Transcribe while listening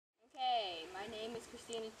name is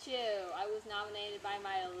Kristina too. I was nominated by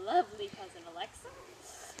my lovely cousin Alexa.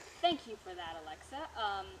 Thank you for that, Alexa.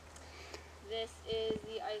 This is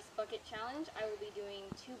the Ice Bucket Challenge. I will be doing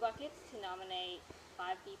 2 buckets to nominate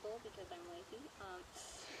 5 people because I'm lazy.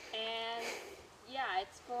 And yeah,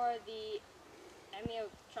 it's for the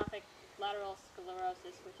amyotrophic lateral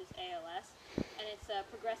sclerosis, which is ALS. And it's a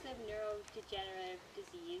progressive neurodegenerative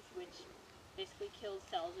disease, which basically kills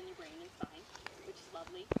cells in your brain and spine, which is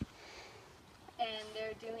lovely. And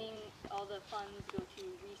they're doing, all the funds go to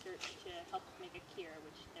research to help make a cure,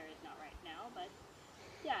 which there is not right now, but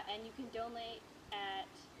yeah, and you can donate at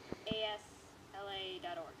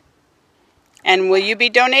asla.org. And will you be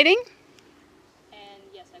donating? And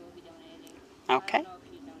yes, I will be donating. Okay. I don't know if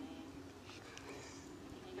she's donating.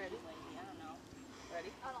 Maybe she's lazy, I don't know. Ready?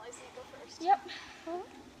 I don't like to go first. Yep.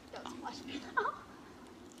 Don't splash me.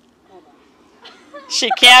 Hold on. She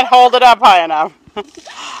can't hold it up high enough.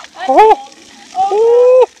 Oh,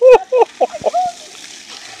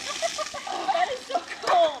 that is so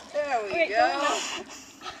cold. There we Wait, go.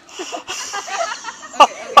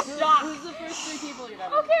 Okay, stop. Who's the first 3 people you're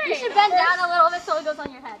nominating? Okay. You should bend down a little bit so it goes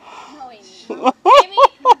on your head. No, Amy,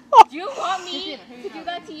 do you want me to do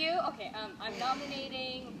that to you? Okay, I'm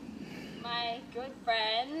nominating my good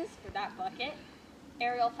friends for that bucket.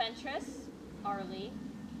 Ariel Fentress, Arlie,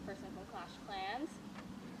 person from Clash Clans.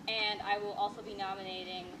 And I will also be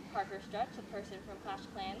nominating Parker Strutch, a person from Clash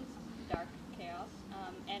Clans, Dark Chaos,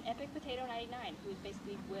 and Epic Potato 99, who is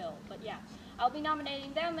basically Will. But yeah, I'll be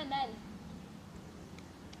nominating them, and then...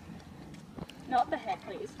 Not the head,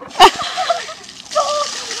 please.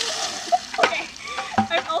 Okay,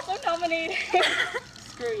 I'm also nominating...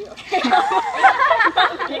 Screw you, okay?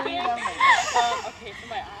 Okay, for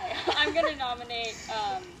my eye. I'm gonna nominate,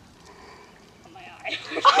 my eye.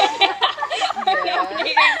 I'm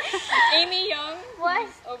nominating Amy Young,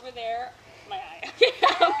 who's over there. My eye.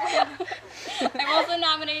 I'm also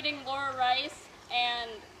nominating Laura Rice,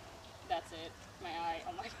 and that's it. My eye.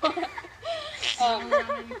 Oh my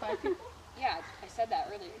god. Yeah, I said that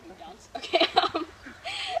earlier, you dunce. Okay.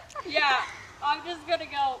 Yeah, I'm just gonna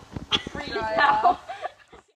go freeze now.